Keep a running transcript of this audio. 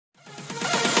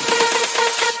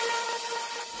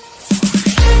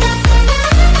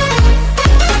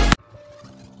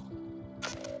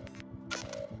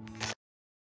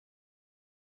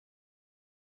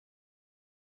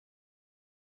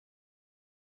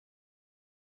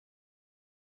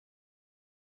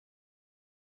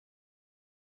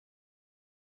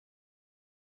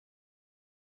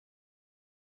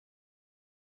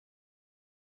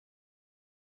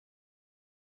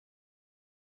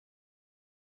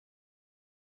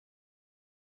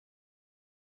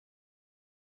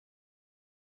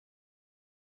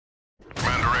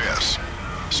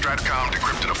Stratcom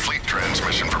decrypted a fleet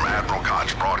transmission from Admiral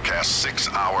Koch's broadcast 6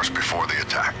 hours before the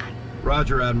attack.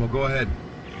 Roger, Admiral. Go ahead.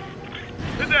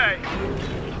 Today,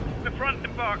 the front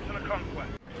embarks on a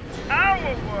conquest.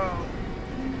 Our world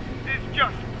is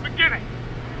just beginning.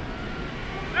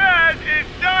 Theirs is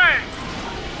dying.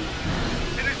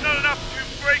 It is not enough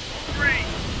to break free.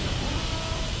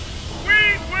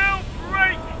 We will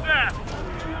break them.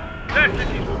 Their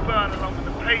cities will burn along with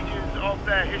the pages of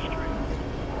their history.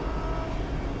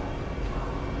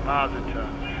 Ours are turn.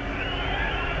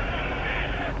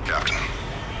 Captain,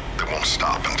 they won't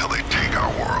stop until they take our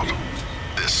world.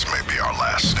 This may be our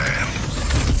last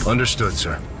stand. Understood,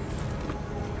 sir.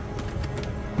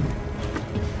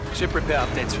 Ship repair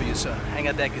updates for you, sir.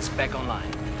 Hangar deck is back online.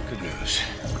 Good news.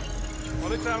 Well,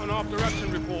 let's have an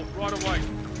off-direction report right away.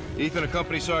 Ethan,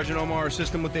 accompany Sergeant Omar,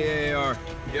 assist him with the AAR.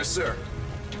 Yes, sir.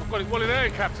 I've got it well in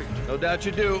air, Captain. No doubt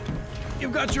you do.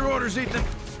 You've got your orders, Ethan.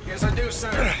 Yes, I do,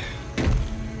 sir.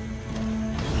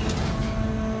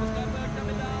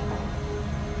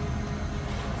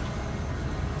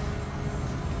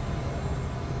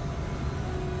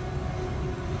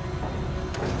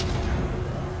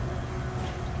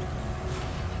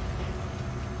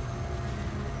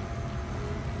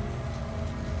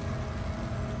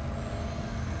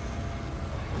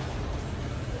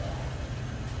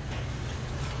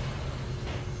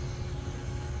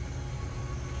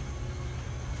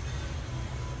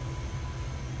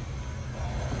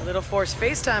 A little forced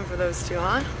FaceTime for those two,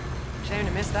 huh? Shame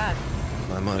to miss that.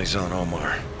 My money's on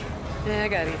Omar. Yeah, I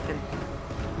got Ethan.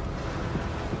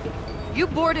 You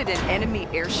boarded an enemy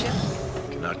airship?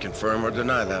 Cannot confirm or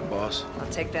deny that, boss. I'll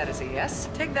take that as a yes.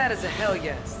 Take that as a hell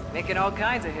yes. Making all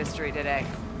kinds of history today.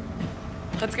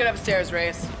 Let's get upstairs,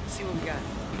 Reyes. See what we got.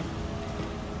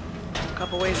 A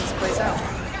couple ways this plays out.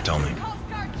 Tell me.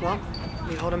 Well,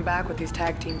 we hold them back with these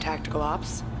tag team tactical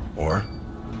ops. Or?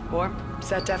 Or,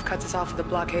 SetDef cuts us off with a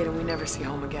blockade and we never see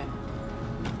home again.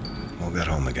 We'll get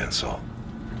home again, Saul.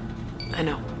 I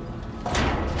know.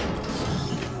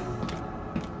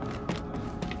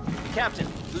 Captain,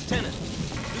 Lieutenant,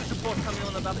 news report coming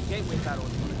on about the Gateway battle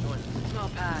if you want to join us. I'll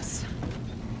pass.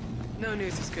 No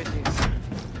news is good news.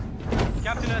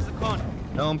 Captain has the con.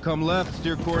 Helm, come left,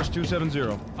 steer course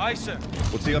 270. Aye, sir.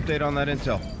 What's the update on that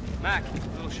intel? Mac,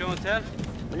 little show and tell?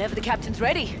 Whenever the captain's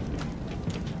ready.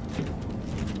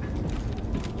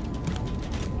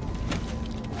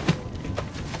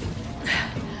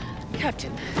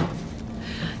 Captain,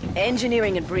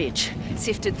 engineering and bridge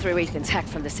sifted through Ethan's hack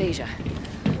from the seizure.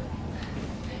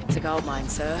 It's a gold mine,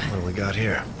 sir. What do we got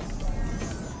here?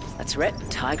 That's Ret,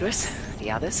 Tigris, the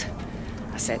others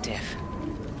are SetDef.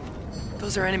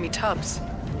 Those are enemy tubs.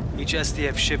 Each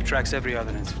SDF ship tracks every other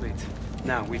in its fleet.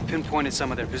 Now, we've pinpointed some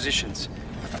of their positions.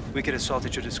 We could assault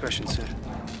at your discretion, sir.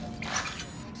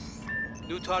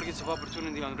 New targets of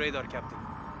opportunity on radar, Captain.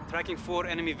 Tracking 4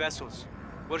 enemy vessels.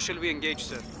 Where shall we engage,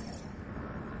 sir?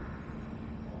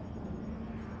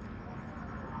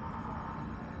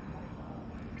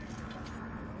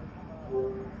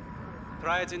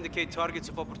 Triads indicate targets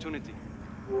of opportunity.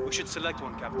 We should select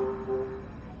one, Captain.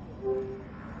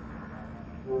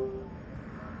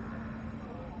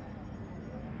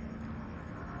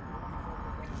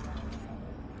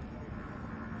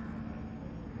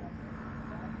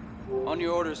 On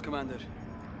your orders, Commander.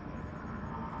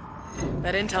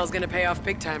 That intel's gonna pay off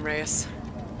big time, Reyes.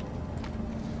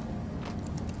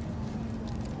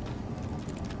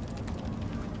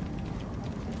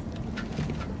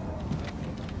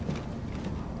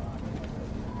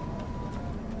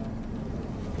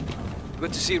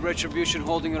 Good to see Retribution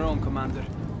holding her own, Commander.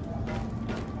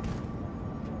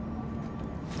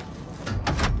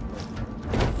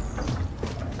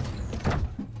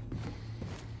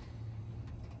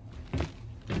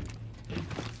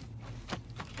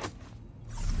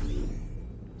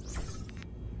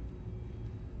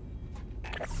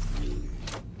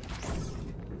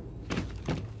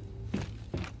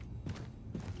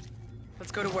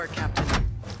 Let's go to work, Captain.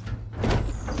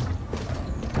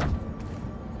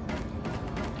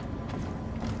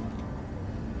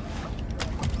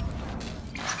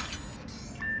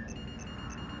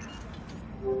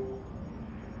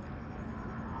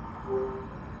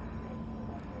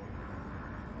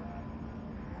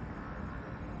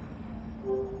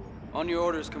 On your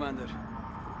orders, Commander.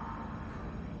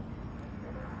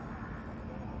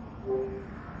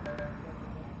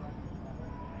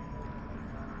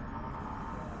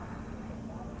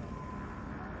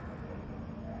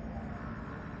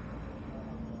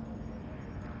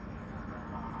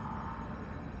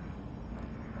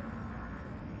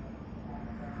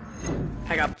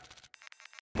 I got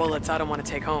bullets I don't want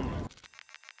to take home.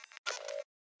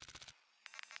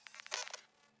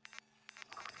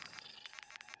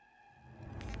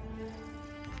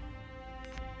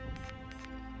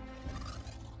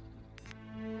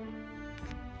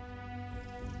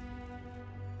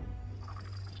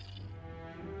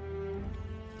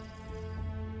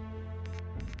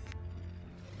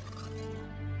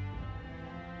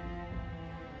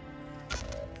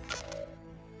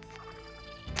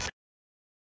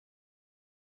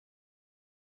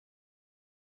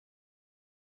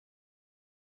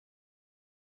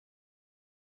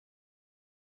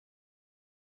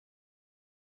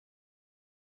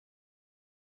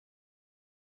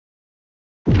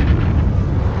 Captain,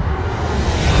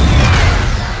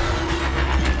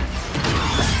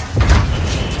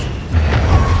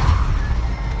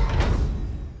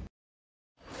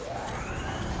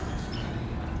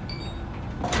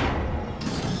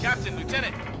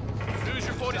 Lieutenant. News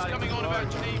report is coming on about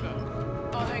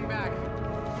Geneva. I'll hang back.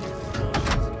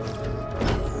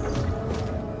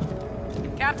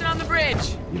 Captain on the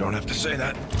bridge. You don't have to say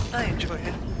that. I enjoy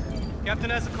it. Captain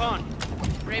Azakon.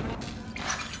 Raven.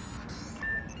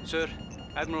 Sir,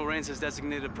 Admiral Rains has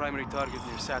designated a primary target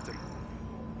near Saturn.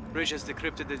 Bridge has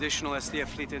decrypted additional SDF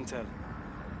fleet intel.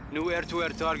 New air-to-air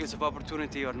targets of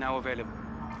opportunity are now available.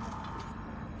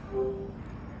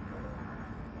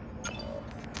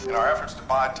 In our efforts to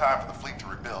buy time for the fleet to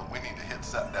rebuild, we need to hit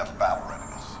SetDef's battle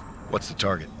readiness. What's the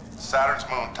target? Saturn's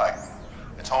moon Titan.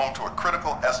 It's home to a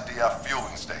critical SDF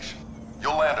fueling station.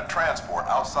 You'll land a transport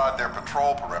outside their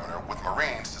patrol perimeter with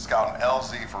Marines to scout an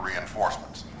LZ for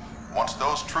reinforcements. Once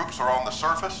those troops are on the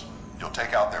surface, you'll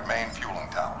take out their main fueling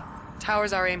tower.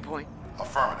 Tower's our aim point.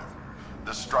 Affirmative.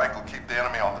 This strike will keep the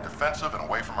enemy on the defensive and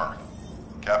away from Earth.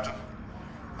 Captain,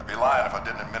 I'd be lying if I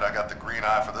didn't admit I got the green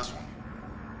eye for this one.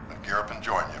 I'd gear up and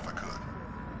join you if I could.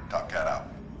 Top Cat out.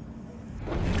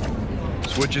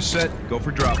 Switch is set. Go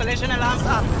for drop. Collision alarms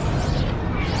up.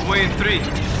 Away in 3, 2,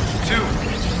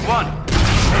 1.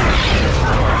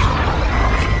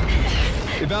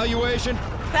 Evaluation.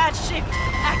 Bad shift.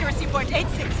 Accuracy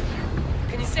 0.86.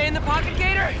 Can you stay in the pocket,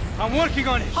 Gator? I'm working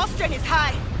on it. Hull strain is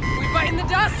high. We biting the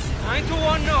dust? 9 to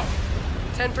 1, no.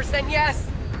 10% yes.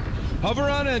 Hover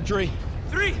on entry.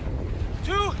 3,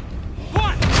 2,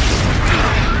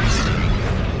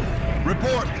 1.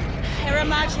 Report. Error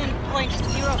margin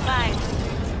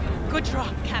 0.05. Good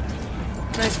drop, Captain.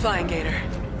 Nice flying, Gator.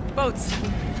 Boats.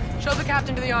 Show the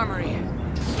captain to the armory.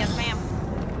 Yes, ma'am.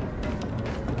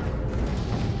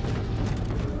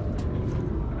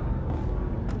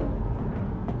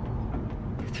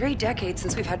 Three decades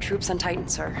since we've had troops on Titan,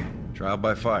 sir. Trial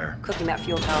by fire. Cooking that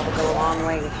fuel tower will go a long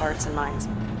way with hearts and minds.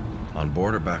 On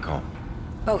board or back home?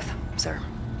 Both, sir.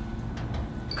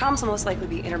 Comms will most likely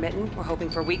be intermittent. We're hoping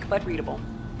for weak but readable.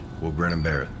 We'll grin and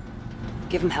bear it.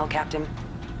 Give him hell, Captain.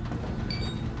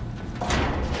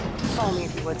 Follow me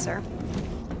if you would, sir.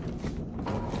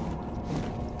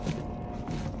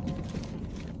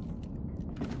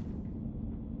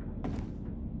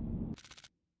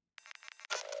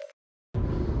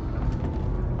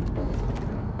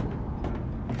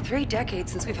 Three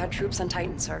decades since we've had troops on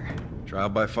Titan, sir. Trial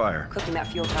by fire. Cooking that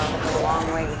fuel tower will go a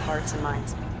long way with hearts and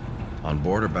minds. On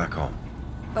board or back home?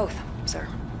 Both, sir.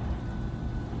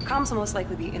 Comms will most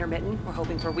likely be intermittent. We're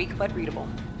hoping for weak but readable.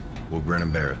 We'll grin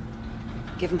and bear it.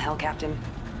 Give him hell, Captain.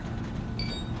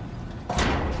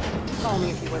 Follow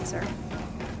me if you would, sir.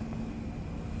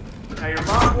 Now your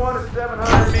Mach 1 is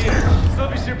 700 meters. Still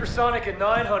be supersonic at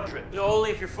 900. Only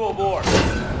if you're full bore.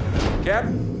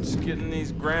 Captain, just getting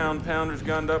these ground pounders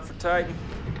gunned up for Titan.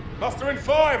 Muster in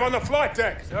 5 on the flight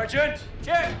deck. Sergeant,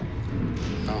 check.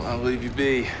 I'll leave you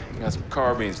be. Got some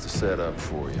carbines to set up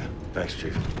for you. Thanks,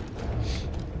 Chief.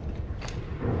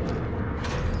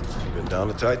 Been down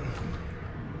to Titan?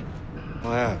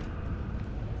 I have.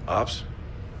 Ops?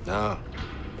 No.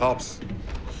 Pops.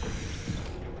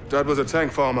 Dad was a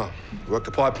tank farmer. Worked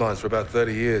the pipelines for about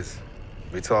 30 years.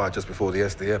 Retired just before the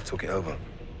SDF took it over.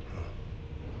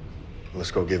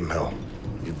 Let's go give him hell.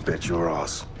 You bet your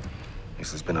ass.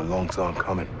 This has been a long time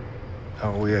coming.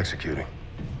 How are we executing?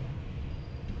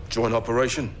 Joint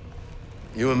operation.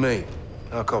 You and me.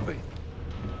 Our copy.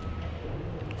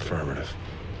 Affirmative.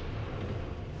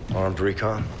 Armed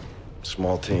recon.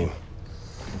 Small team.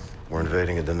 We're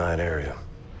invading a denied area.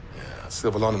 Yeah,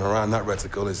 silver lining around that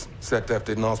reticle is SetDef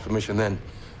didn't ask permission then,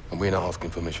 and we're not asking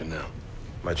permission now.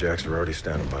 My jacks are already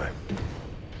standing by.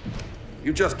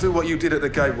 You just do what you did at the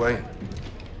gateway.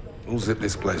 We'll zip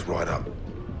this place right up.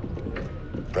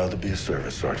 Proud to be of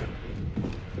service, Sergeant.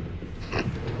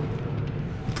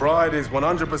 Pride is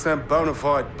 100% bona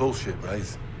fide bullshit,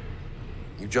 Rays.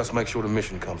 You just make sure the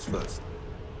mission comes first.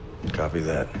 Copy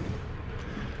that.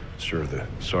 Sure, the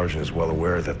sergeant is well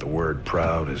aware that the word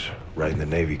proud is right in the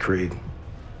Navy creed.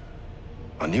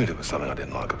 I knew there was something I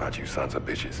didn't like about you sons of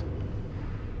bitches.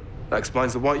 That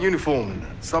explains the white uniform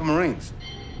and submarines.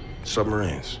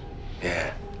 Submarines?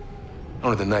 Yeah.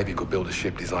 Only the Navy could build a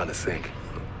ship designed to sink.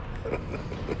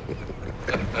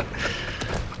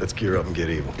 Let's gear up and get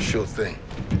evil. Sure thing.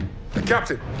 Hey,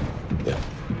 Captain! Yeah.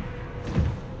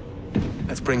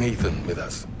 Let's bring Ethan with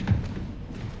us.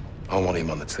 I want him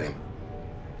on the team.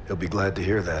 He'll be glad to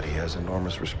hear that. He has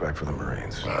enormous respect for the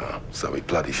Marines. So he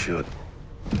bloody should.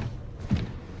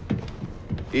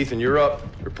 Ethan, you're up.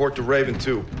 Report to Raven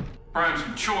 2. Prime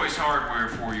some choice hardware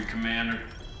for you, Commander.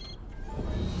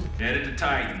 Headed to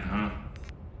Titan, huh?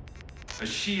 A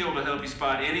shield to help you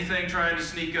spot anything trying to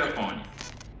sneak up on you.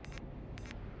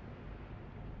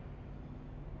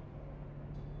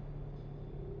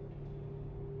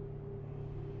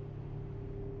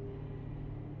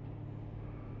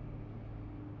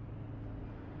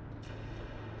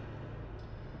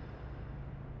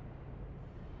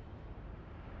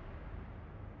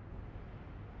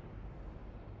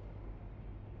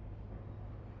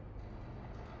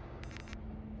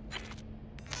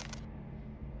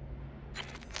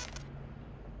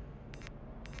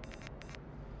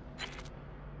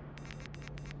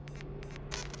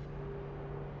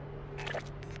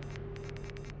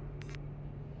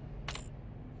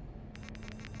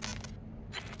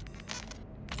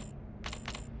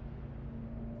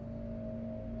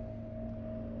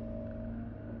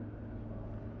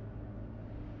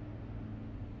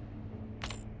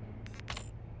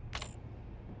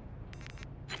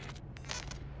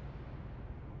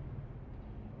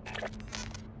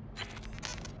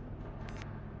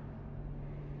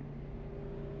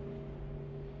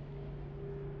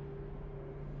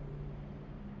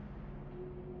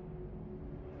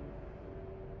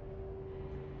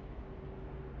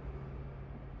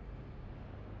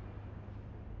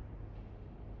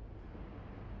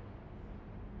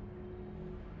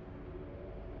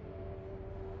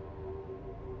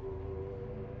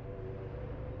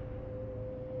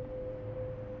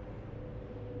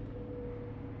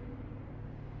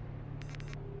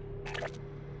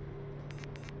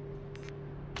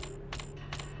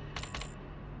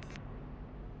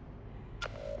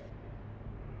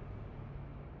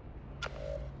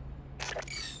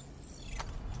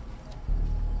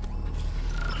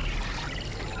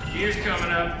 Year's coming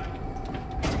up.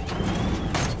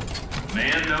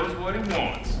 Man knows what he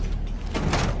wants.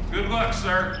 Good luck,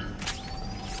 sir.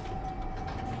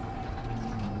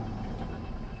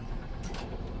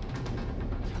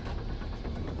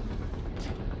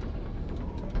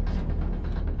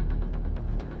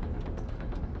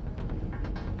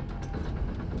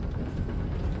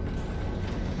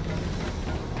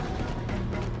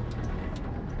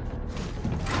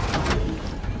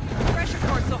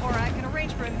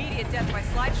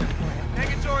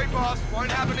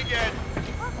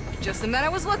 Just the men I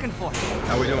was looking for.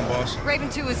 How we doing, boss? Raven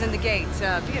 2 is in the gate.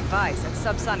 Be advised, that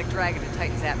subsonic drag into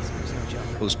Titan's atmosphere is no joke.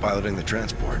 Who's piloting the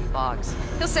transport? Boggs.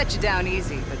 He'll set you down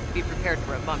easy, but be prepared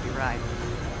for a bumpy ride.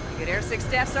 You get Air 6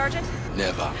 Staff Sergeant?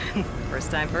 Never.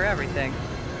 First time for everything.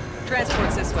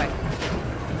 Transport's this way.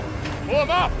 Warm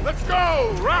up! Let's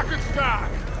go! Rock and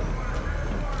start!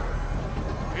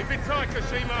 Keep it tight,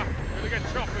 Kashima. Gonna get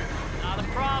choppy. Not a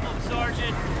problem,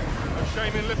 Sergeant. No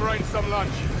shame in liberating some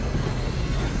lunch.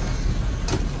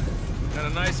 Got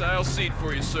a nice aisle seat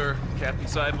for you, sir. Captain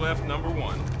side left, number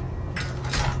 1.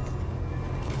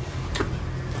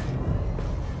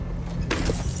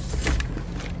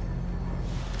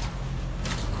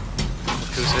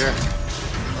 Who's here?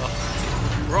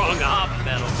 Oh, wrong op,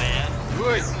 metal man.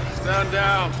 Good. Stand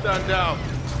down, stand down.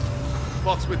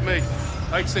 Box with me.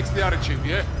 8-6 the attitude,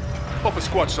 yeah? Pop a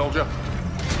squad, soldier.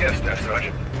 Yes, Staff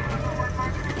Sergeant.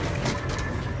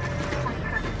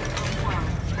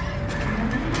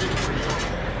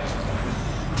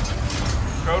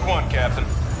 Code 1, Captain.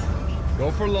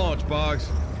 Go for launch, Boggs.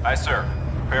 Aye, sir.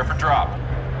 Prepare for drop.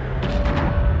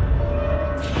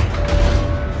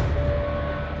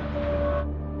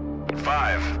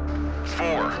 Five,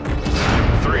 4,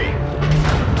 3, 2,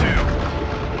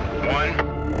 1.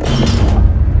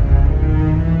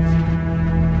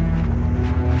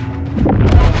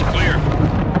 Clear.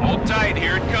 Hold tight.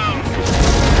 Here it comes.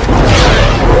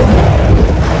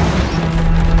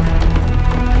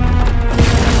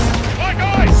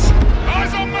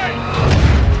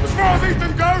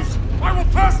 Ethan goes, I will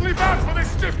personally vouch for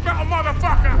this stiff metal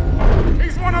motherfucker!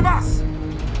 He's one of us!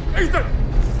 Ethan,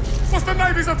 what's the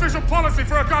Navy's official policy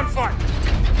for a gunfight?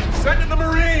 Send in the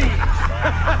Marines!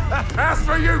 As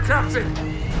for you, Captain!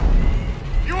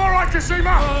 You alright,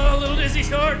 Kashima? Oh, a little dizzy,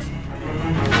 Sarge.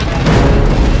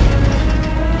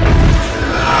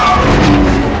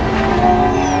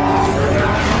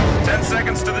 10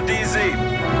 seconds to the DZ.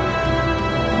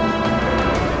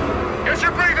 Get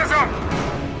your breathers up!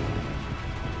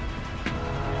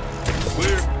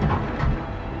 Clear.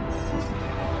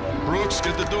 Brooks,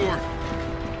 get the door.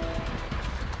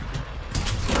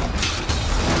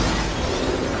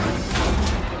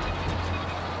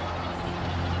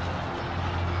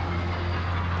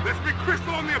 Let's be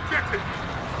crystal on the objective.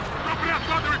 Dropping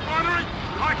outside the refinery,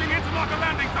 hiking into like a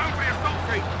landing zone for the assault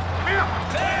team. Here!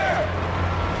 There!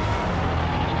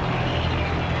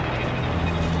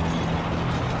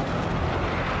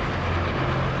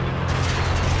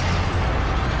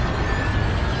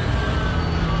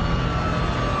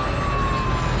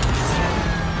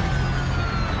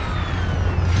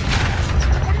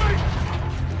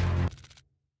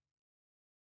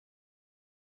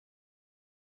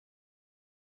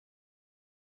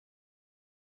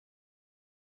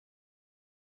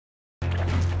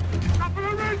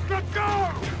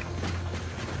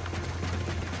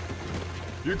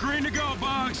 You're green to go,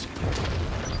 Boggs.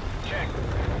 Check.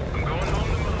 I'm going home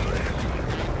to Mama.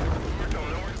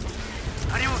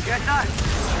 Anyone get that?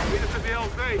 Meet us at the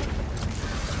LZ.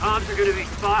 Arms are gonna be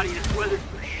spotty. This weather's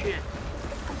for shit.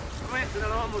 Quince, it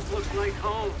almost looks like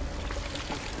home.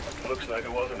 Looks like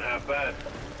it wasn't half bad.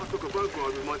 I took a boat ride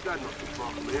with my dad not too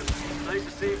far from here. Nice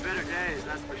to see better days,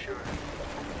 that's for sure.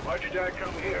 Why'd your dad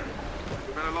come here?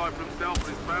 A better life for himself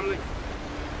and his family.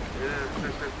 Yeah,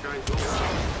 that's changed all.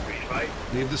 Free fight?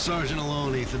 Leave the sergeant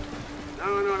alone, Ethan. No,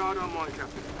 I don't mind,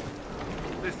 Captain.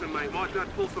 Listen, mate, my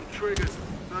dad pulled some triggers.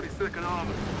 32nd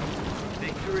Armored.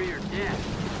 Victory or death?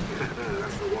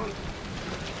 That's the one.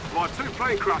 Right, 2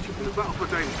 plane crashes in the battle for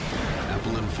Danish.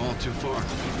 Apple didn't fall too far.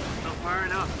 Not far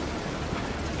enough.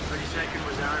 32nd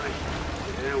was Army.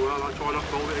 Yeah, well, I try not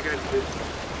to hold it against it.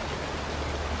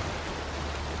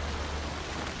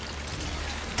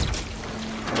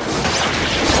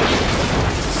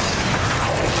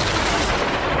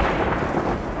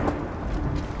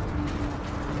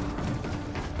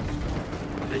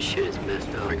 That shit is messed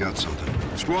up. I got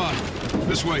something. Squad,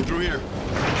 this way, through here.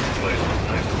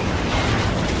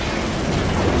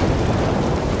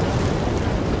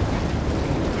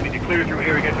 We need to clear through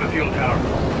here and get to the fuel tower.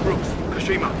 Brooks,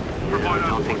 Kashima, provide I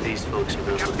don't our think these folks are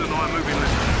gonna... Captain and I are moving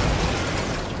left.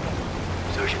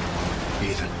 Sergeant,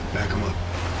 Ethan, back him up.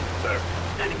 Sir.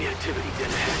 enemy activity dead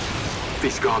ahead.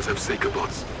 These guards have seeker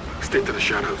bots. Stick to the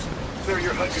shadows. Sir,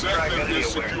 your HUD can track enemy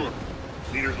aware.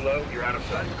 Leaders low, you're out of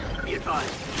sight. Be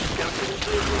advised. Captain is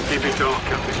Keep it dark,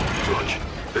 Captain. Roger.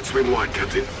 Let's swing wide,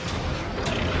 Captain.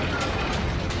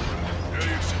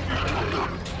 Hold up.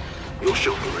 Your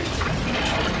shot, Marines.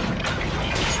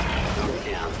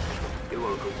 down. You're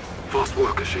welcome. Fast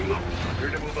work, Kashima.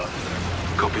 You're to move up.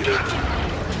 Copy that.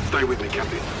 Stay with me,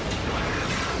 Captain.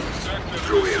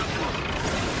 Through here.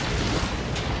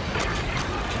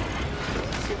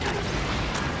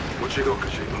 What you got,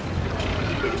 Kashima?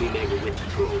 Enemy neighbor with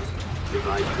patrols.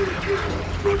 Revive for return.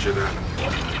 Roger that.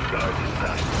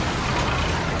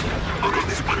 I got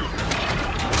this one.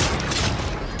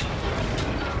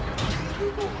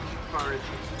 2 more. Fire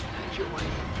entries. At your way.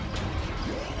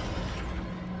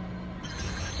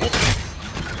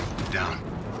 Down.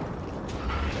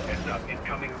 Heads up,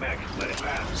 incoming mech. Let it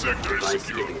pass. Sector is Device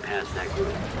secure. getting past that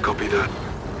group. Copy that.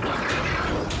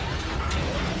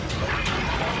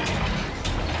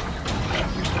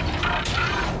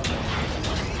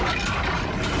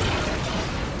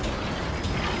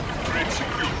 Grid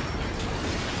secure.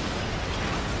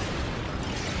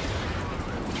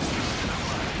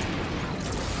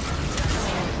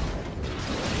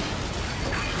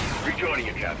 Rejoining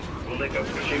you, Captain. We'll link up.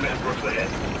 Kashima and Brooks ahead.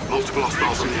 Multiple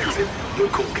hostiles on the exit. Your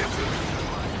call, Captain.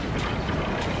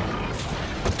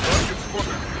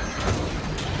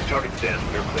 Target's down.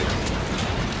 You're clear.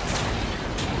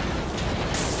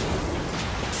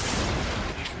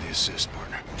 Thanks for the assist,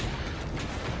 partner.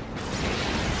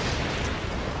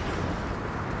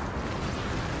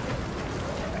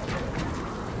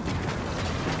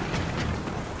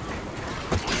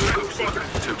 Ghost.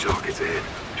 2 targets ahead.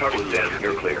 Target's down.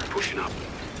 You're clear. Pushing up.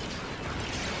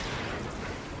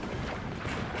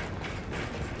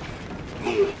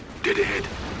 More. Dead ahead.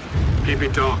 Keep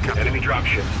it dark, Captain. Enemy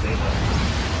dropship. Stay low.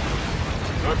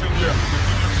 Nothing yet.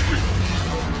 Continue sweep.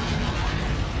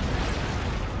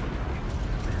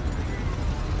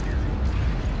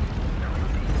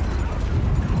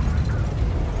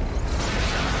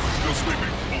 Still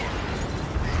sweeping.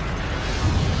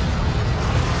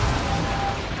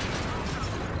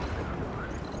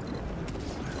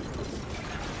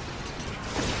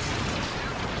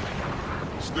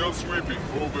 Still sweeping.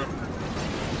 Over.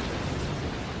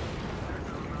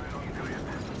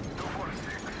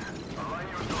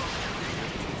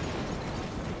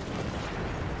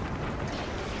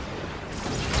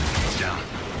 Down.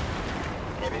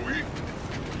 ROE.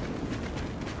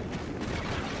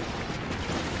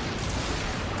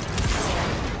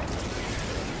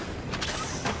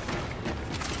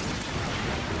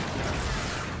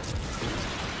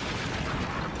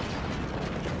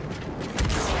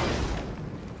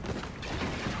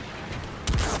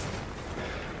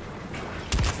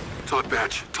 Tight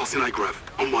batch. Toss in Agrav.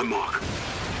 On my mark.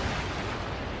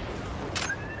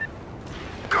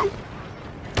 Go.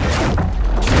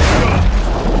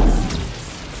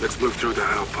 Let's move through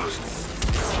that outpost.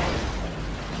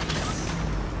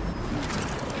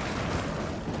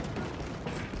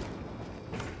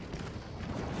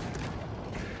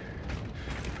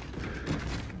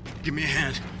 Give me a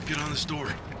hand. Get on this door.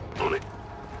 On it.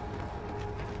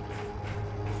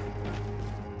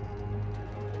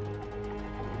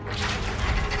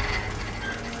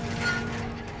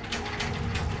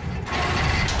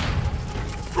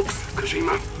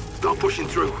 pushing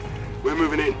through. We're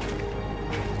moving in.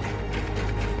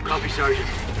 Copy, Sergeant.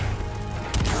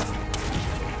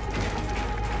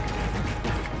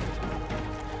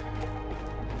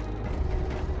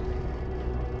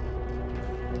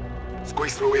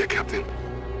 Squeeze through here, Captain.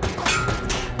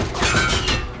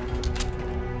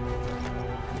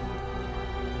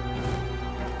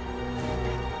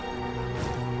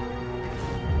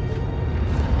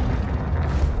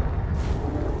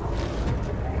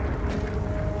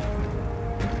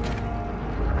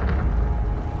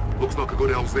 Looks like a good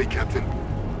LZ, Captain.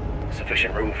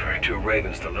 Sufficient room for 2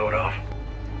 Ravens to load off.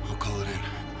 I'll call it in.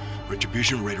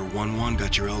 Retribution, Raider 1-1,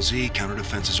 got your LZ. Counter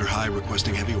defenses are high,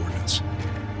 requesting heavy ordnance.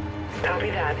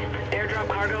 Copy that. Airdrop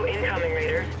cargo incoming,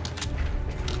 Raider.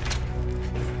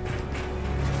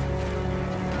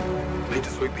 Need to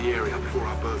sweep the area before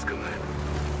our birds can land.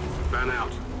 Fan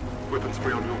out. Weapons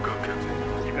free on your gun,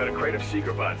 Captain. You got a crate of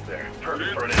seeker bots there.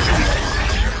 Perfect for an enemy.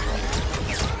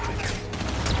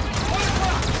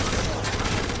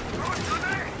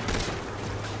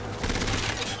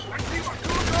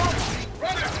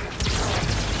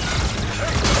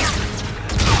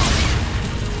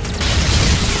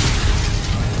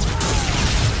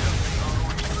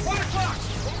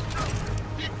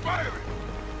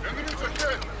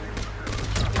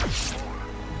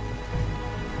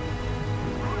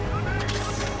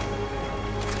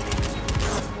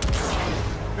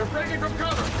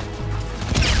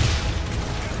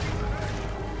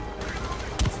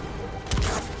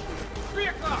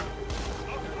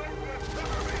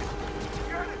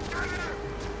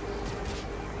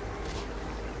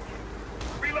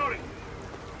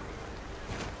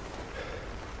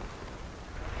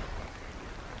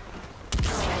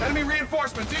 Enemy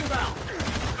reinforcements inbound!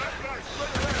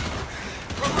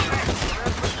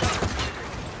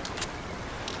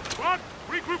 What?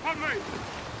 Regroup on me!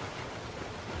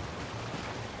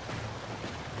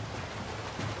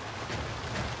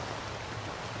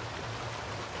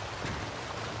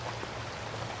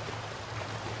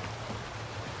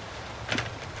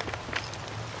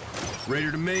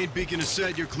 Raider to main, beacon is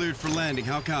set, you're cleared for landing.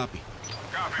 How copy?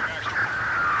 Copy,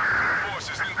 Maxwell.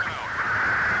 Forces inbound.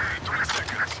 3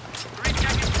 seconds. 3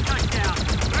 seconds to touchdown.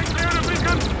 Stay clear of the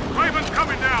beacon! Raven's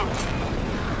coming down!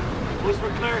 Once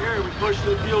we're clear here, we push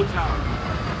to the fuel tower.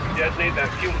 Detonate that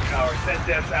fuel tower. Send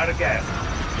devs out of gas.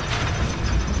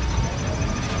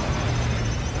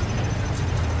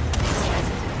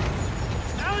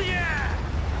 Hell yeah!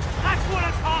 That's what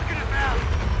I'm talking about!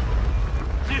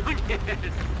 Dude, yes.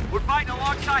 We're fighting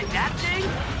alongside that thing?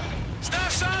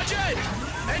 Staff Sergeant!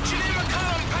 Engineer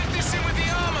McCollum packed this in with the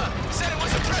armor. Said it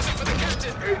was a present for the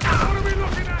captain. What are we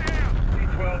looking at here?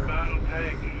 C-12 battle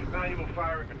tank. Valuable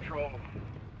fire control.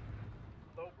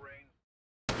 Low brain.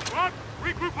 What?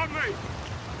 Regroup on me!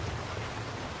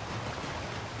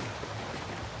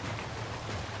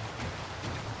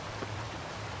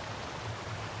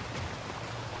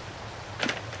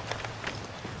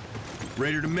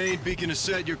 Raider to main, beacon is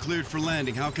set, you're cleared for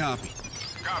landing. How copy?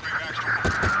 Copy, Maxwell.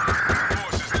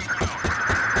 Forces inbound.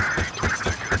 3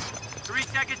 seconds. 3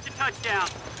 seconds to touchdown.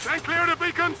 Stay clear of the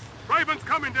beacons! Raven's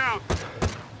coming down!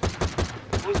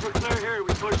 Once we're clear here,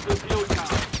 we push to the fuel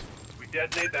tower. We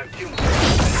detonate that fuel tower.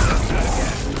 Send devs out of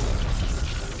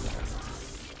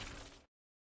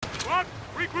gas. What?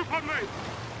 Regroup on me!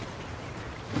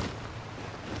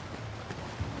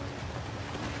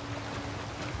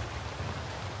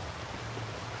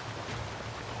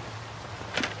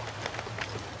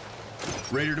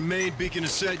 Raider to main, beacon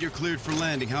is set, you're cleared for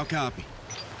landing. How copy?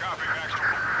 Copy,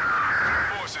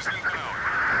 Maxwell. Forces inbound.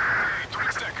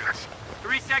 3 seconds.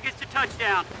 3 seconds to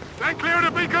touchdown. Stay clear of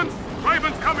the beacons!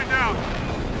 Raven's coming down!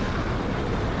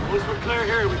 Once we're clear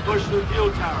here, we push to the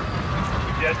fuel tower.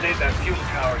 We detonate that fuel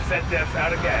tower. Send devs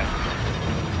out of gas.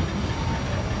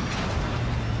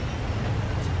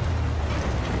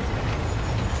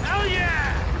 Hell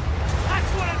yeah!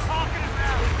 That's what I'm talking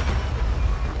about!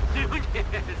 Dude, yes.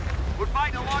 We're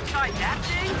fighting alongside that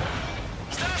thing?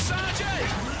 Staff Sergeant!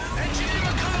 Engineer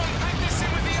McCollum packed this in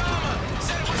with the armor.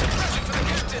 Said it was a present for the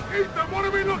captain. Ethan, what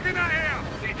are we looking at here?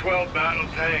 C-12 battle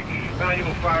tank.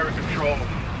 Valuable fire control.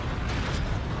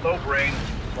 Low brain.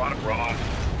 A lot of broad.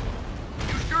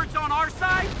 You sure it's on our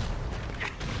side?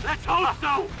 Let's hope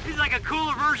so! He's like a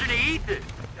cooler version of Ethan.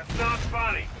 That sounds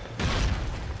funny.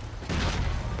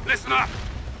 Listen up!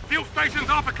 Fuel station's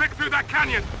half a click through that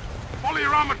canyon. Follow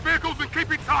your armored vehicles and keep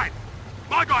it tight.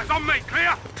 My guys, on me,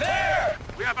 clear? Clear!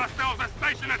 We have ourselves a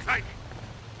station to take.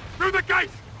 Through the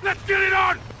gates! Let's get it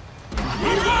on!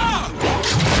 Move on!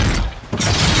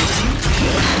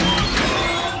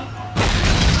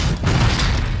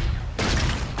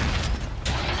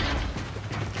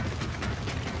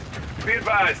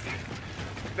 advised.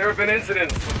 There have been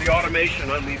incidents with the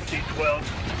automation on these C-12.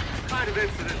 What kind of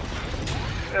incident?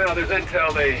 Now, there's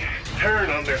intel they turn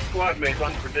on their squad mates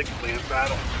unpredictably in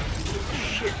battle.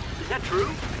 Shit, is that true?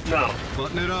 No.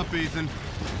 Button it up, Ethan.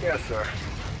 Yes, sir.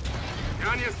 You're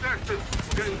on your sectors.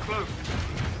 We're getting close.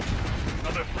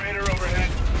 Another freighter overhead.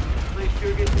 Place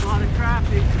sure gets a lot of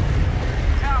traffic.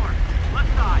 Tower, left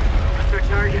side. That's our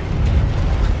target.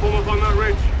 Pull up on that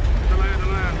ridge. The lay of the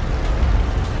land.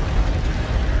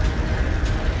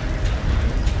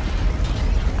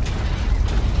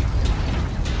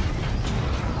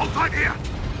 Hold tight here.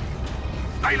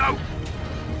 Stay low.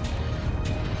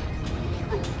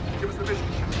 Brooks, give us the vision.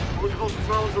 Multiple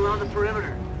patrols around the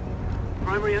perimeter.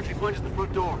 Primary entry point is the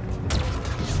front door.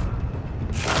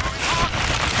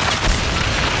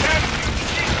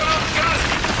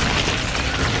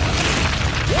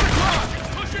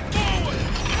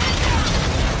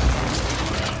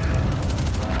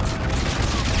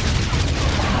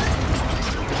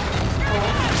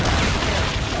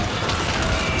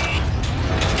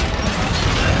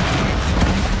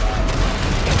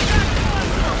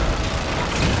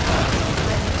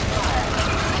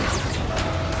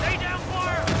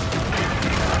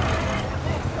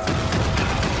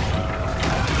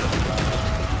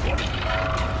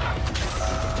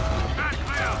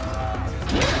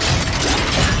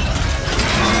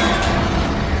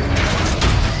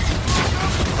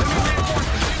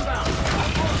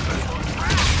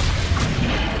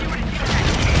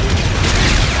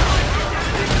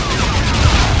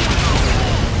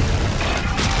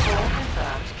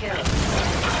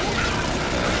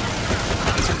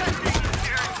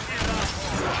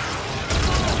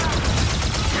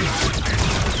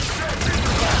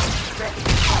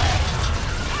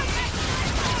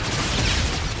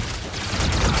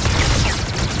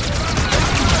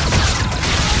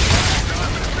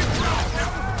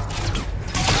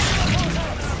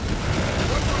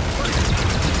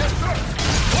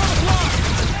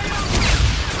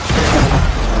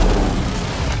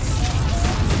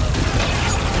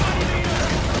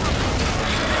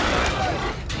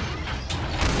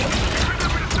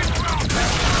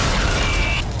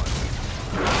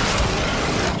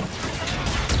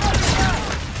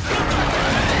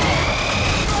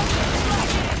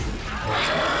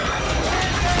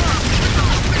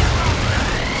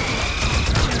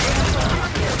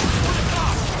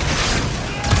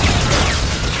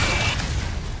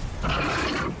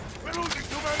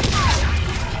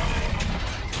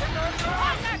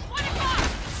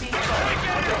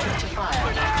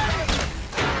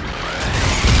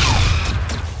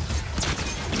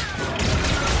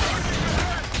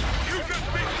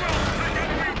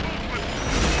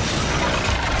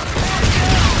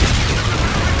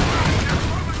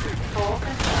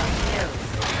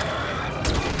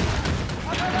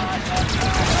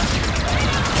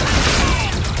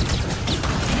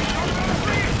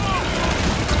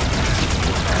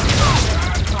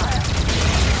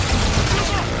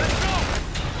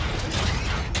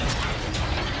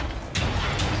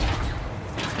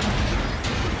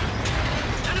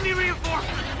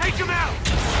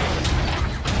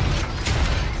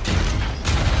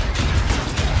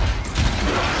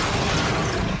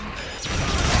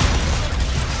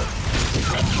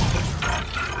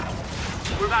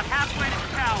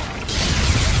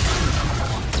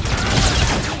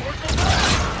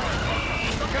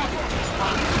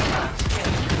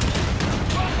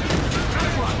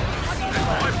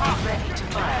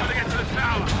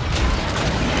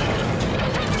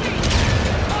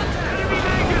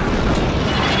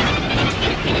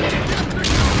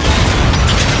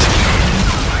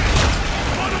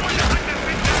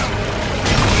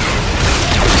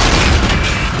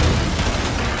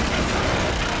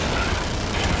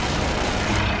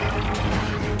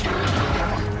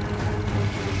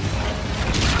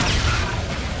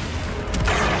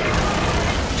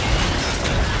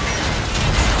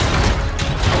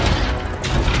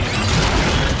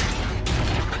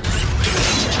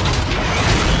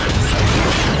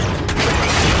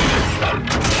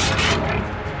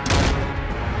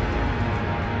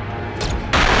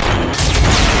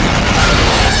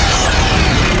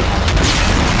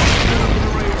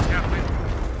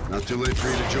 Too late for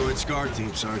you to join SCAR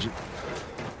team, Sergeant.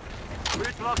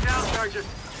 Bridge locked down, Sergeant.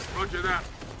 Roger that.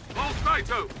 Hold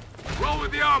Saito. Roll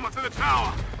with the armor to the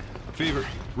tower. Fever,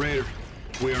 Raider,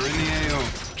 we are in the AO.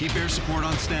 Keep air support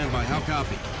on standby. How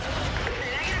copy?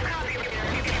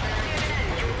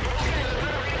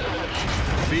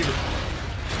 Fever.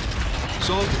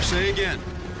 Soldier, say again.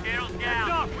 Scales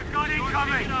down. We've got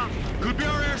incoming. Could be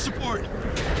our air support.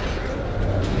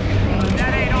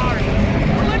 That ain't ours.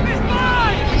 Olympus,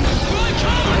 fly! Fly,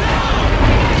 cover now!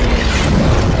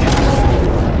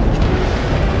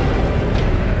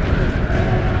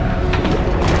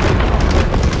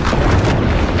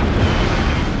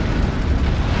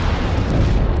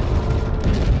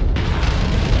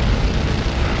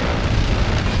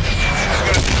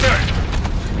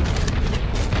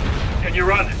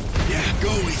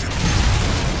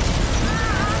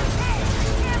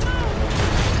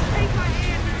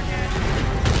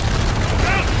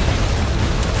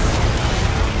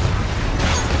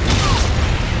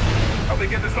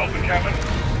 open, Captain.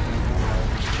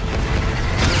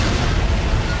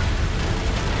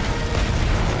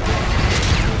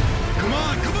 Come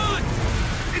on, come on!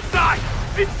 Inside!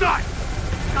 Inside!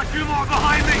 Got two more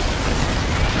behind me!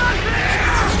 Not here!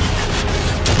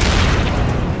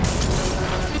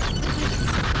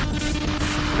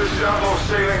 This is Admiral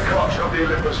Sailing Koch of the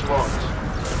Olympus Mons.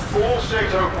 All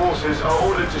SATO forces are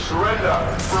ordered to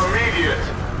surrender for immediate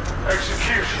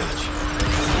execution.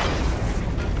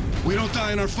 We don't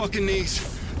die on our fucking knees.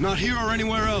 Not here or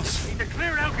anywhere else. Need to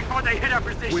clear it out before they hit our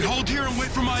position. We hold here and wait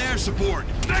for my air support.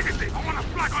 Negative! I want a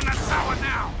flag on that tower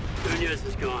now! Nunez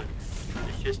is gone.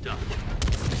 It's just us.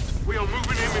 We are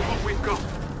moving in with what we've got.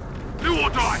 Do or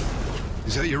die!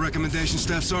 Is that your recommendation,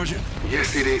 Staff Sergeant?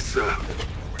 Yes, it is, sir.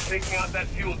 We're taking out that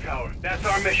fuel tower. That's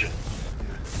our mission.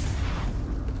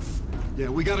 Yeah,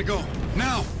 we gotta go.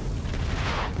 Now!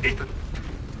 Ethan,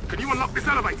 can you unlock this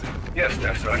elevator? Yes,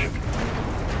 Staff Sergeant.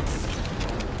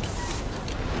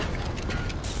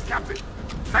 Captain,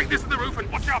 take this to the roof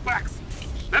and watch our backs.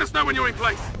 Let us know when you're in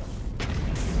place.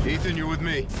 Ethan, you're with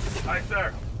me. Aye,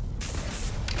 sir.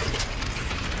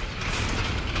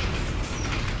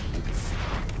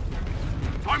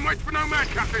 Time waits for no man,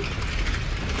 Captain.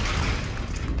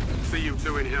 See you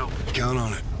two in hell. Count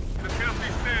on it. Let's get up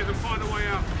these stairs and find a way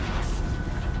out.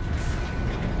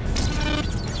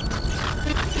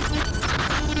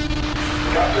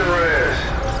 Captain Reyes,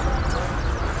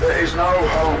 there is no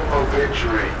hope of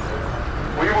victory.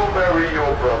 We will bury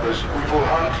your brothers. We will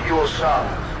hunt your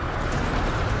sons.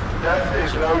 Death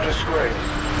is no disgrace.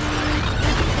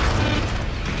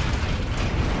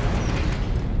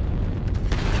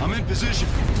 I'm in position.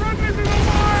 Run into the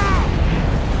wire!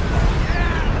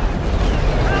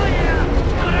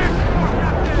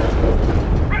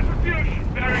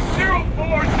 Retribution, bearing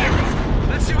 040.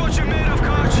 Let's see what you're made of,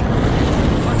 Koch.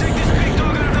 I'll take this big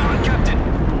dog out of the hunt, Captain.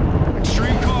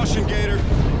 Extreme caution, Gator.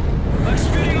 I'm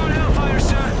spitting on hellfire,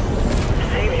 sir.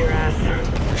 Save your ass.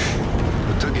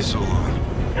 What took you so long?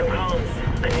 No Holmes.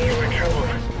 I knew you were in trouble.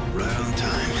 Right on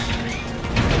time.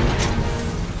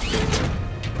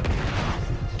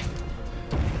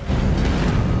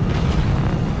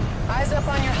 Eyes up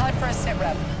on your HUD for a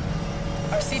sitrep.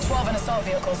 Our C-12 and assault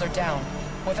vehicles are down.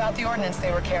 Without the ordnance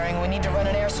they were carrying, we need to run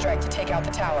an airstrike to take out the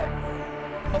tower.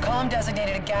 McCollum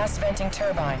designated a gas venting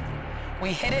turbine.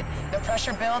 We hit it, the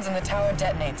pressure builds, and the tower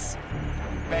detonates.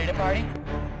 Ready to party?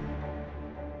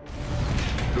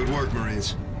 Good work,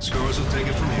 Marines. Scars will take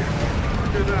it from here.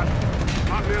 Look at that.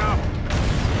 Lock it up.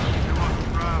 You want the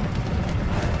crowd.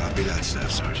 Copy that,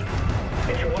 Staff Sergeant.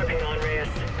 Get your warping on, Reyes.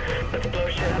 Let's blow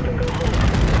shit up and go home.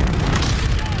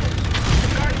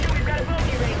 Guard 2, we've got a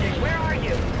bogey ranging. Where are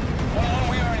you? 1-1,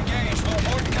 we are engaged. We'll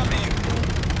abort and come to you.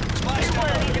 Splash Tier 1,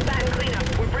 I down. need to back cleanup.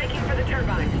 We're breaking for the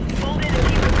turbine. Hold in and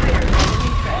keep it clear.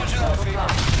 Roger that, Fever.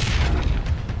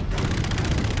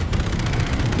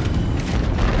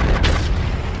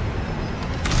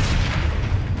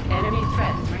 Enemy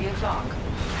threat, 3 o'clock.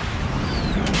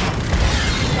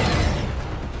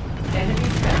 Enemy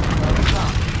threat, 4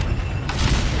 o'clock.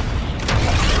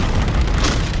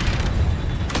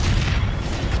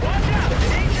 Watch out! The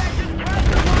Ajax just crossed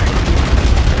the line!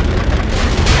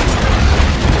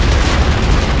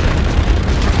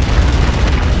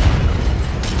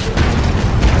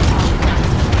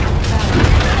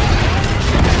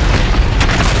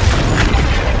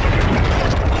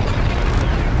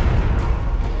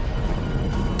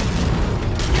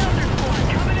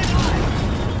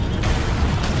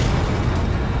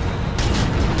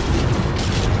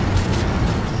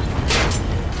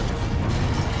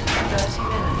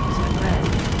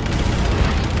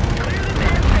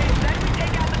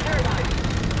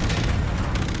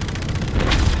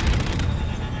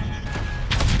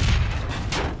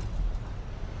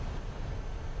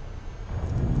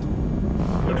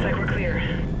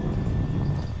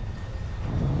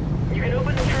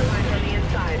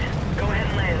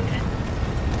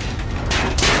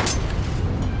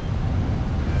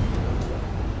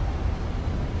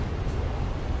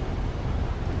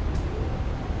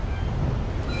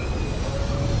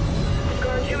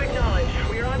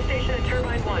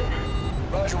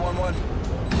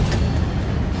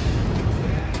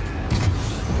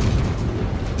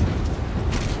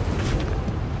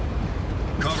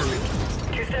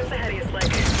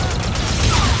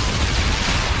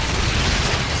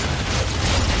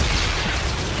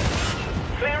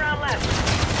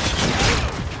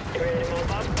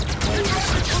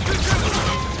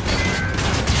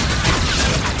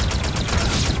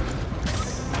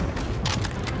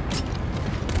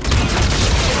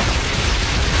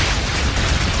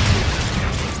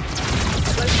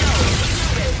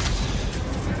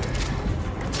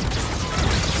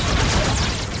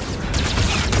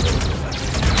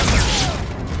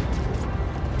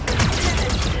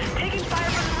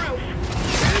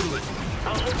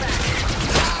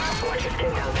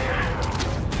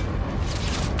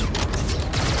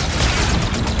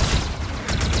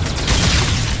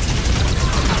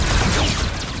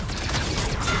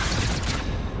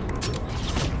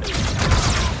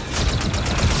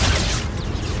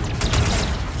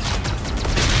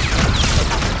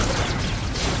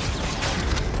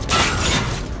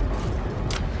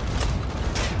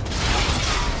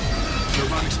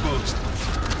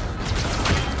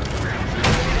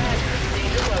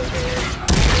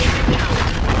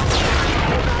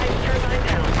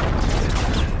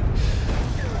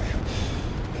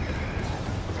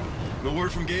 No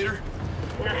word from Gator?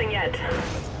 Nothing yet.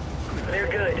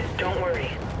 They're good. Don't worry.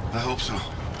 I hope so.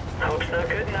 Hope's not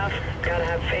good enough. Gotta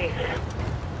have faith.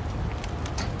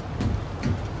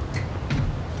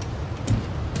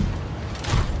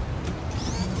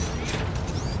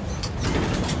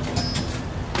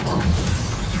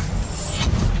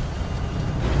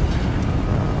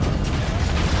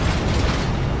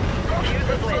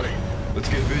 Let's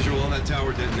get visual on that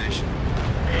tower detonation.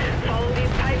 Follow these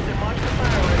pipes and watch the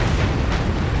fireworks.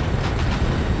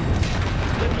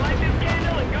 Let's light this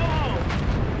candle and go home.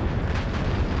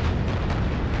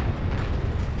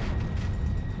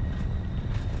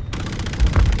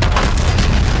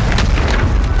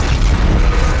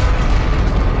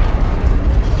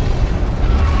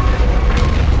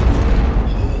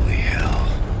 Holy hell.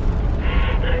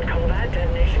 I'd call that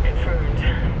detonation confirmed.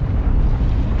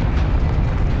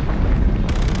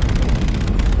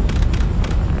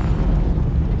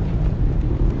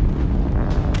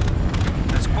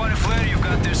 That's quite a flare you've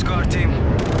got there, SCAR team.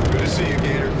 Good to see you,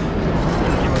 Gator.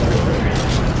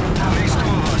 Makes two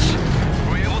of us.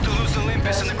 We're able to lose the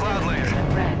Olympus in the cloud layer.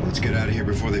 Let's get out of here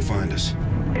before they find us.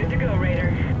 Good to go,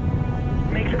 Raider.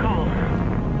 Make the call.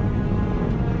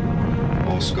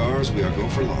 All scars, we are go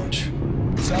for launch.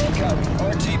 Solid copy.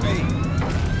 RTB.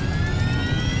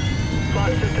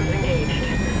 Launch systems engaged.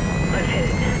 Let's hit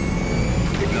it.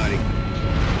 Igniting.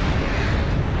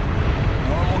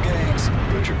 Normal gains.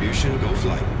 Retribution, go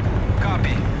flight.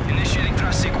 Copy. Initiating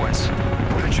thrust sequence.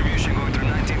 Retribution going through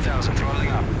 19,000, throttling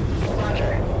up.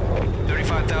 Roger.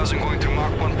 35,000 going through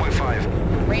Mach 1.5.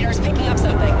 Radar's picking up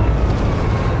something.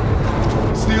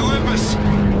 It's the Olympus!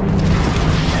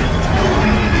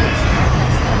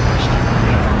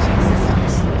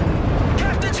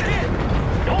 Captain's hit!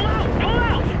 Pull out! Pull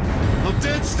out! I'm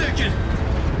dead sticking!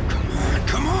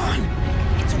 Come on!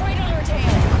 It's right on our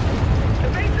tail.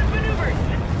 Evasive maneuvers!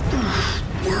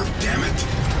 Work, damn it!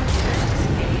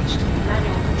 Engaged.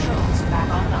 Manual controls back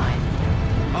online.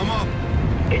 I'm up!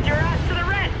 Get your ass to the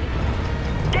red!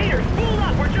 Gators, spool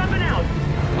up! We're jumping out!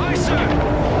 Aye, sir!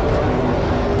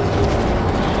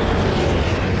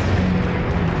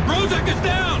 Rozek is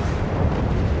down!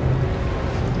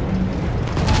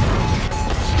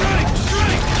 Strike!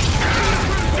 Strike!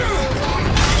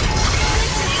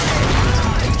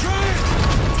 Try it!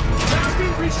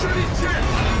 Captain, we should eject!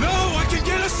 No, I can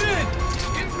get us in!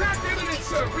 Impact imminent,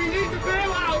 sir! We need to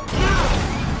bail out now!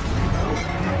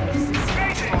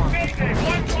 Mayday!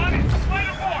 1-1 is flight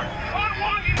aboard!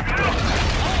 1-1 is out!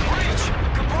 Breach!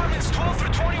 Compartments 12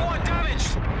 through 21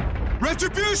 damaged!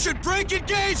 Retribution! Break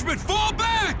engagement! Fall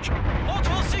back!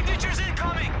 Multiple signatures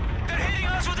incoming! They're hitting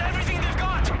us with everything they've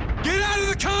got! Get out of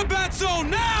the combat zone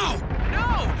now!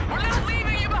 No! We're not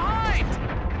leaving you behind!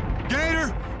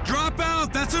 Gator, drop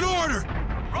out! That's an order!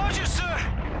 Roger, sir!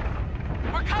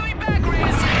 We're coming back,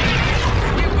 Reyes!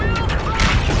 We will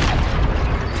fight!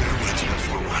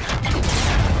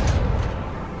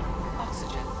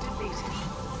 Oxygen depleted.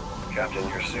 Captain,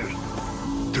 your suit.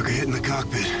 Took a hit in the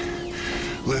cockpit.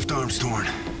 Left arm's torn.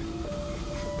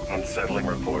 Unsettling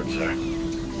report, sir.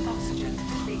 Oxygen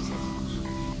depleted.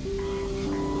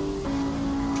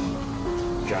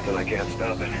 Captain, I can't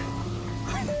stop it.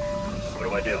 What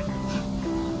do I do?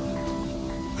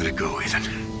 Let it go, Ethan.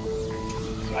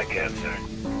 I can't, sir.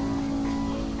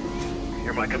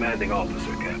 You're my commanding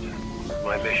officer, Captain.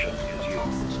 My mission is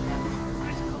yours.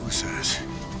 Who says?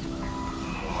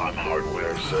 Oh, I'm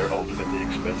hardware, sir. Ultimately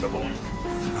expendable.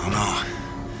 No.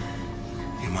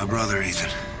 You're my brother,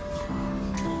 Ethan.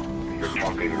 You're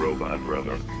talking robot,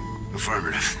 brother.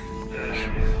 Affirmative. Yes.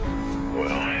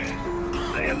 Well,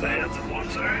 I am the handsome one,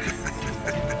 sir.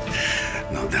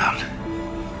 No doubt.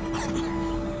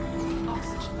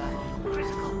 Oxygen level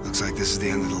critical. Looks like this is the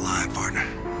end of the line, partner.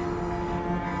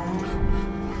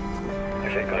 I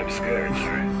think I'm scared,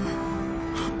 sir.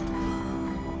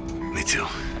 Me too.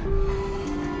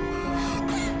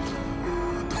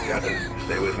 Captain,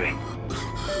 stay with me.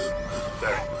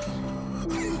 Sir.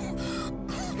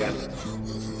 Captain.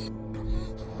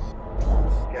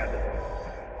 Captain.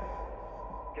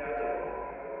 Captain.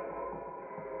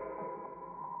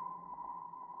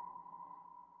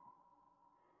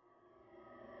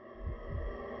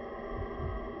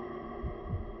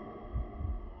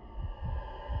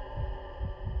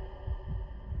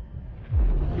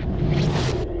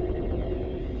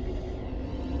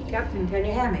 Captain, can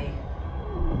you hear me?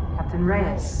 Captain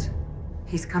Reyes.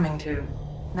 He's coming to.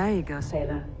 There you go,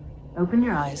 sailor. Open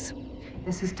your eyes.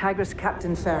 This is Tigris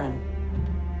Captain Farron.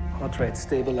 Heart rate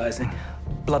stabilizing.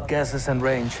 Blood gases and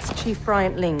range. It's Chief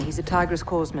Bryant Ling. He's a Tigris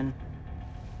Corpsman.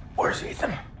 Where's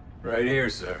Ethan? Right here,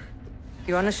 sir.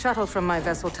 You're on a shuttle from my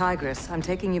vessel Tigris. I'm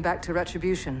taking you back to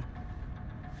Retribution.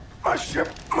 My ship,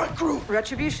 my crew.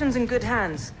 Retribution's in good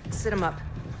hands. Sit him up.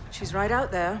 She's right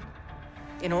out there,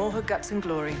 in all her guts and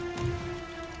glory.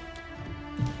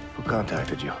 Who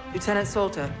contacted you? Lieutenant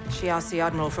Salter. She asked the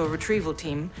Admiral for a retrieval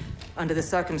team. Under the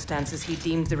circumstances, he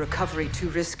deemed the recovery too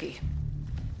risky.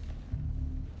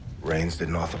 Rains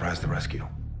didn't authorize the rescue.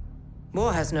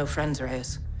 War has no friends,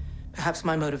 Reyes. Perhaps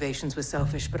my motivations were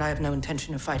selfish, but I have no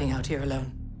intention of fighting out here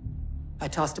alone. I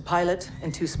tossed a pilot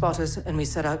and 2 spotters, and we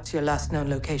set out to your last known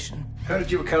location. How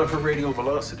did you account for radial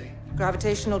velocity?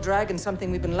 Gravitational drag and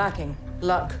something we've been lacking.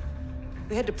 Luck.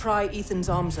 We had to pry Ethan's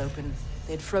arms open.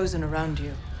 They'd frozen around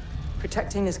you.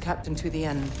 Protecting his captain to the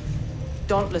end.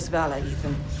 Dauntless valor,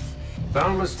 Ethan.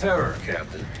 Boundless terror,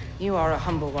 Captain. You are a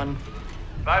humble one.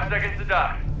 5 seconds to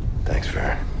dock. Thanks,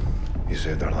 Farron. You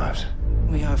saved our lives.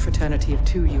 We are a fraternity of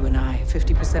 2, you and I.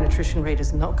 50% attrition rate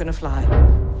is not gonna fly.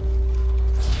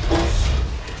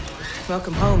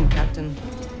 Welcome home, Captain.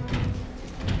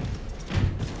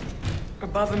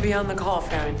 Above and beyond the call,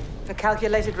 Farron. A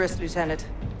calculated risk, Lieutenant.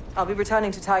 I'll be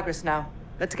returning to Tigris now.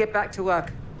 Let's get back to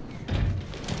work.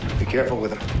 Be careful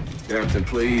with him. Captain,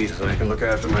 please. I can look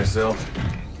after myself.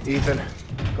 Ethan,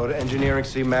 go to engineering,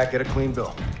 see Mac, get a clean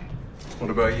bill. What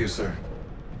about you, sir?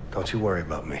 Don't you worry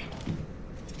about me.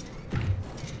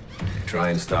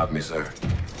 Try and stop me, sir.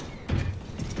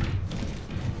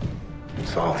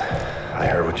 Salt, I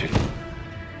heard what you...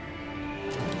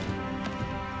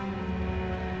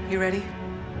 You ready?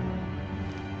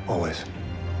 Always.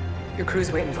 Your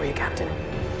crew's waiting for you, Captain.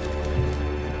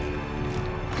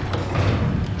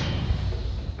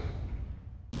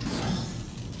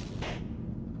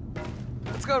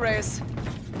 Let's go, Reyes.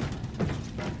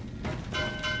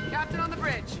 Captain on the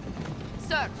bridge.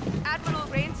 Sir, Admiral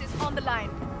Rains is on the line.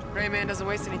 Rayman doesn't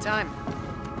waste any time.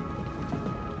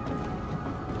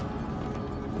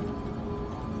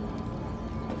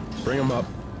 Bring him up.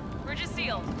 Bridge is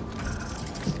sealed.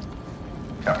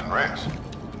 Captain Reyes,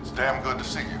 it's damn good to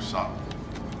see you, son.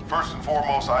 First and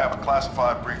foremost, I have a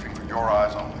classified briefing for your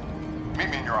eyes only. Meet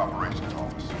me in your operations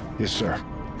office. Yes, sir.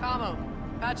 Camo,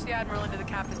 patch the Admiral into the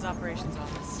Captain's operations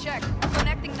office. Check.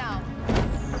 Connecting now.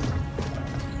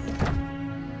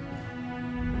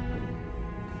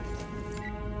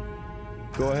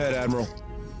 Go ahead, Admiral.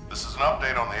 This is an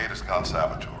update on the Aediscon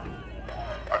Saboteur.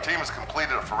 Our team has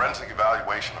completed a forensic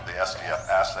evaluation of the SDF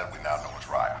asset we now know as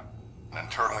Raya. An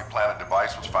internally planted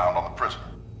device was found on the prisoner.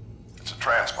 It's a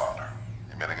transponder,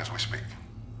 emitting as we speak.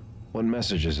 What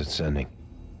message is it sending?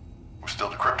 We're still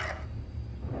decrypting it.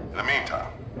 In the meantime,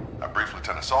 I briefed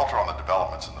Lieutenant Salter on the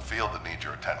developments in the field that need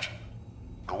your attention.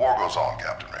 The war goes on,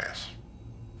 Captain Reyes.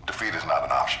 Defeat is not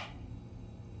an option.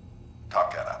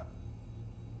 Top Cat out.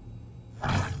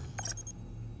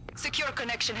 Secure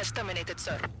connection has terminated,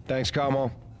 sir. Thanks,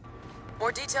 Camo.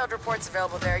 More detailed reports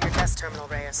available there at your test terminal,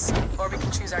 Reyes. Or we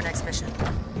can choose our next mission.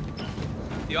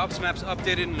 The ops map's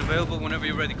updated and available whenever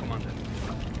you're ready, Commander.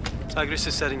 Tigris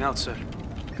is setting out, sir.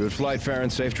 Good flight, Farron.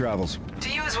 Safe travels. To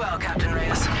you as well, Captain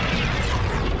Reyes.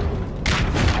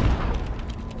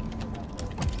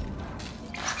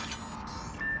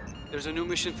 There's a new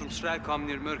mission from Stratcom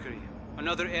near Mercury.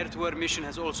 Another air-to-air mission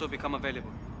has also become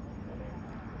available.